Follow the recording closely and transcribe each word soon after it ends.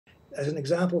As an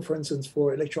example, for instance,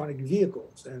 for electronic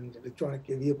vehicles and electronic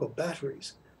vehicle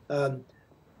batteries, um,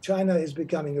 China is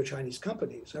becoming, or Chinese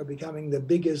companies are becoming the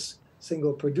biggest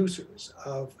single producers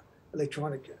of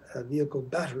electronic vehicle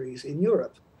batteries in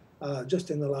Europe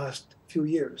just in the last few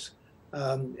years.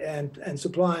 And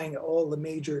supplying all the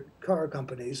major car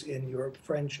companies in Europe,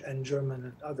 French and German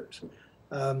and others,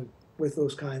 with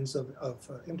those kinds of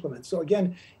implements. So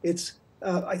again,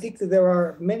 I think that there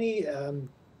are many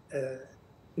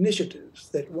initiatives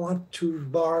that want to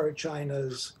bar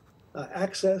China's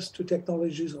access to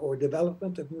technologies or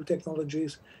development of new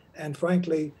technologies. And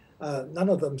frankly, none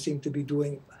of them seem to be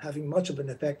having much of an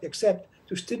effect except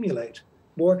to stimulate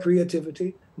more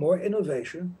creativity, more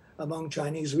innovation among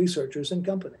Chinese researchers and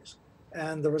companies.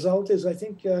 And the result is, I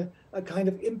think, a kind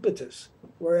of impetus,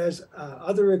 whereas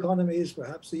other economies,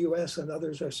 perhaps the US and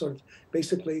others, are sort of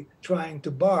basically trying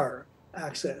to bar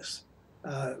access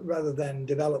rather than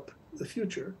develop the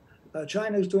future.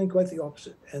 China is doing quite the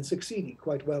opposite and succeeding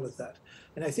quite well at that.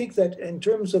 And I think that in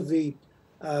terms of it's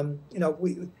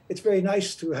very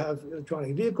nice to have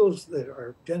electronic vehicles that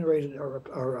are generated or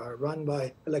are run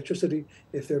by electricity.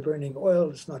 If they're burning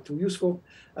oil, it's not too useful.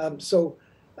 So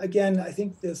again, I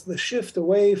think there's the shift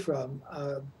away from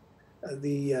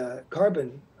the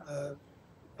carbon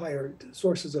fired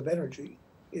sources of energy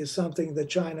is something that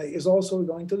China is also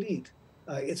going to lead.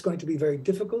 It's going to be very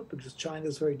difficult because China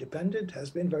is very dependent, has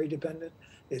been very dependent.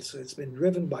 It's been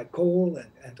driven by coal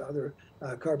and other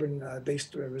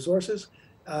carbon-based resources.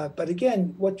 But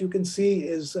again, what you can see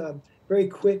is very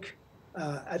quick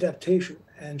adaptation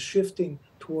and shifting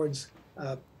towards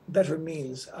better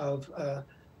means of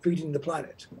treating the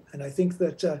planet. And I think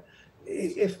that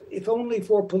if only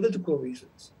for political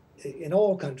reasons, in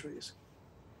all countries,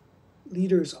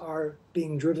 leaders are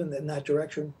being driven in that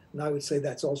direction, and I would say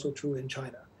that's also true in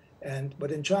China.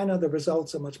 But in China, the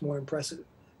results are much more impressive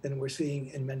than we're seeing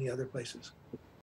in many other places.